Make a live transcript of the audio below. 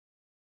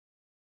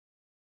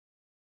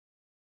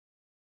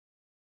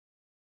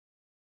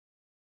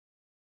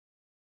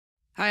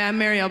Hi, I'm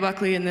Mariel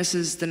Buckley, and this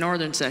is the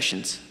Northern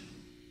Sessions.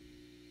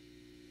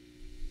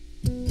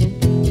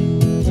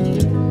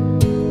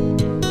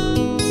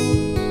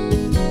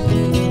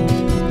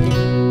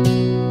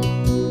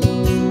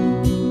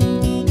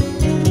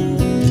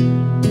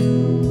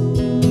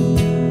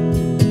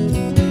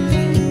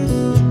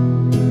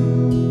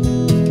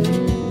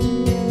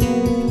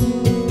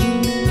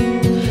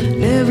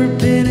 Never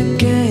been a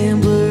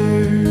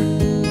gambler.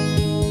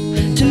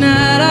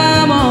 Tonight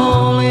I'm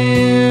all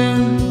in.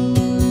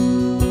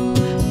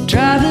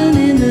 Driving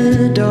in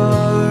the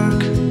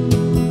dark.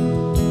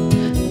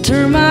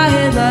 Turn my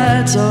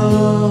headlights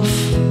off.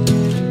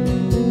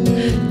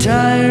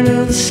 Tired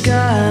of the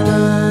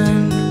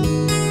skyline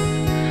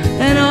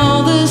and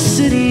all the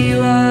city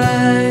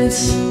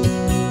lights.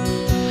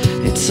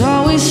 It's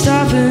always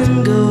stop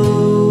and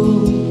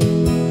go.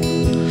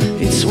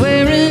 It's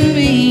wearing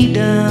me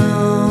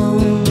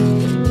down.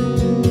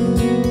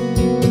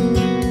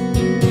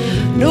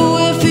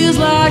 Nowhere feels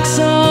like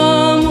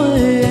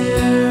somewhere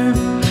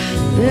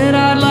that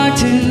I'd like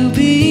to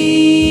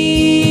be.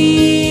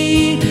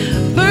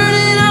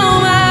 Burning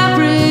all my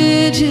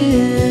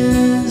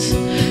bridges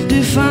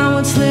to find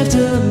what's left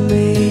of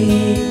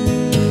me.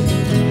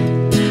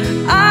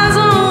 Eyes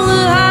on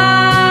the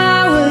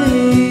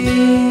highway,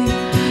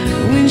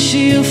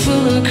 windshield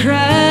full of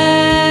cracks.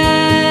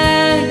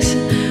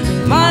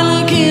 My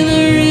look in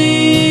the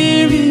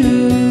rear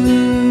view,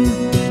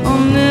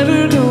 I'm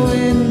never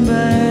going back.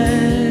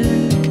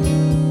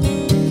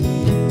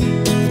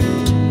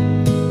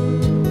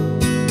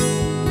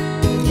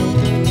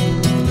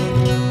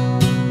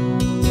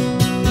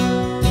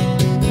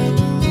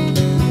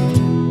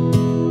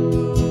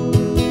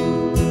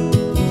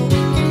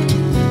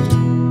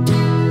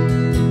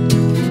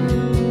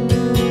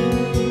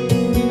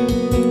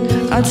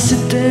 I'd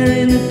sit there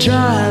in the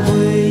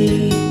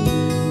driveway,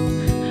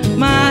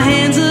 my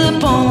hands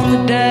up on the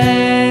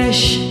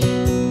dash.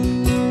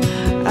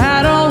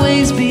 I'd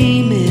always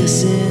be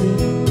missing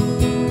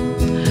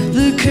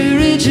the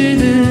courage or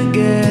the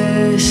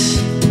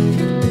gas.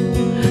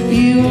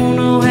 You won't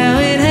know how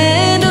it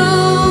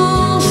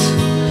handles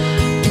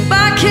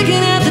by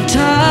kicking at the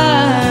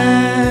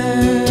tires.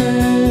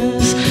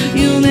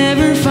 You'll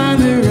never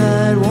find the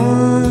right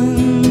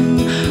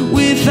one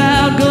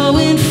without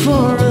going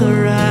for a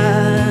ride.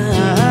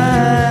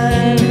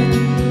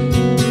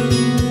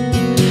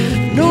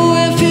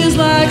 Nowhere feels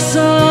like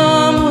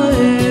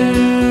somewhere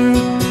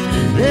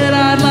that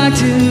I'd like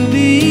to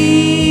be.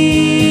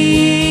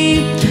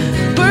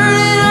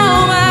 Burning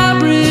all my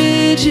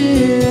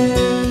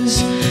bridges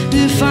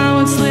to find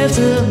what's left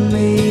of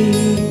me.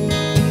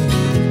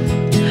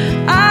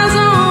 Eyes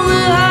on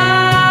the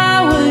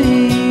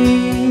highway,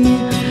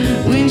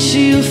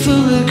 windshield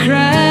full of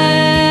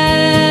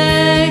cracks.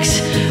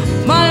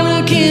 My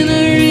look in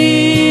the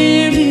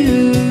rear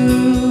view,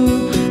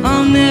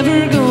 I'm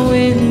never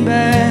going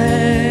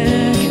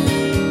back.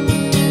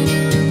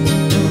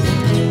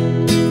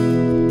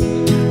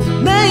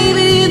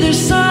 Maybe there's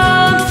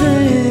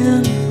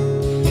something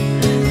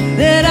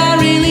that I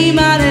really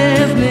might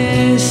have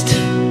missed.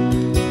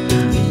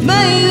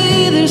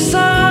 Maybe there's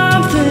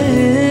something.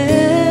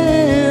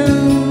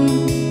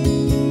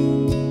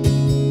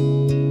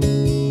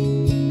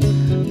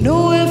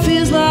 Nowhere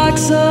feels like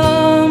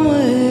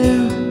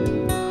somewhere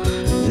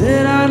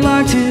that I'd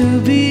like to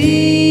be.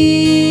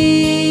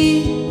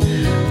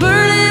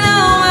 Burning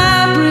all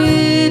my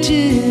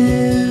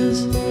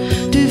bridges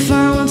to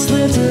find what's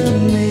left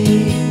of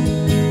me.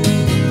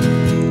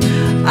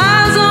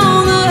 Eyes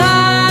on the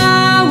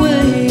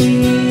highway,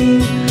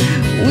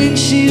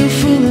 windshield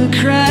full of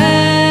cracks.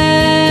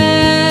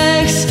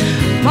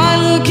 My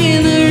look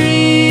in the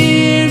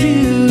rear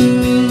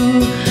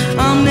view,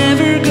 I'm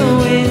never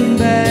going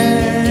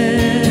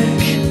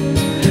back.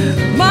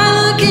 My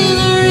look in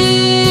the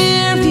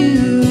rear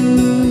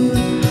view,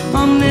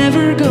 I'm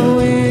never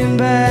going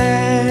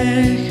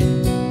back.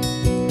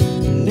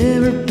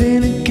 Never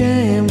been a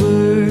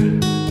gambler.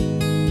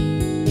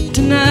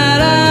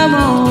 Tonight I'm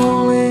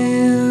all in.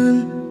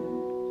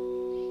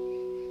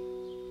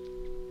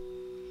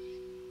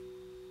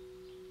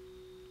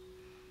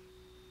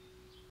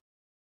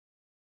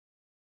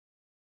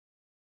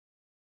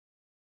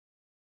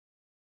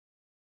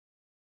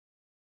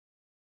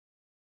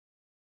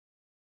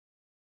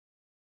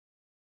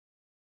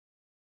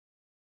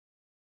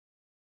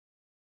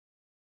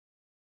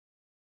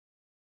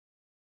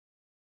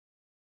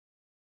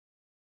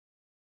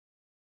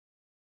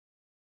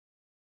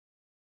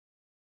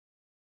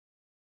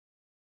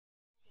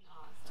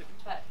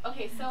 But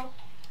okay, so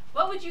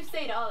what would you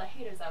say to all the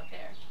haters out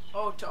there?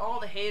 Oh, to all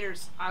the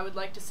haters, I would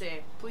like to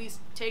say, please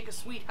take a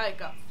sweet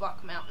hike up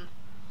Fuck Mountain.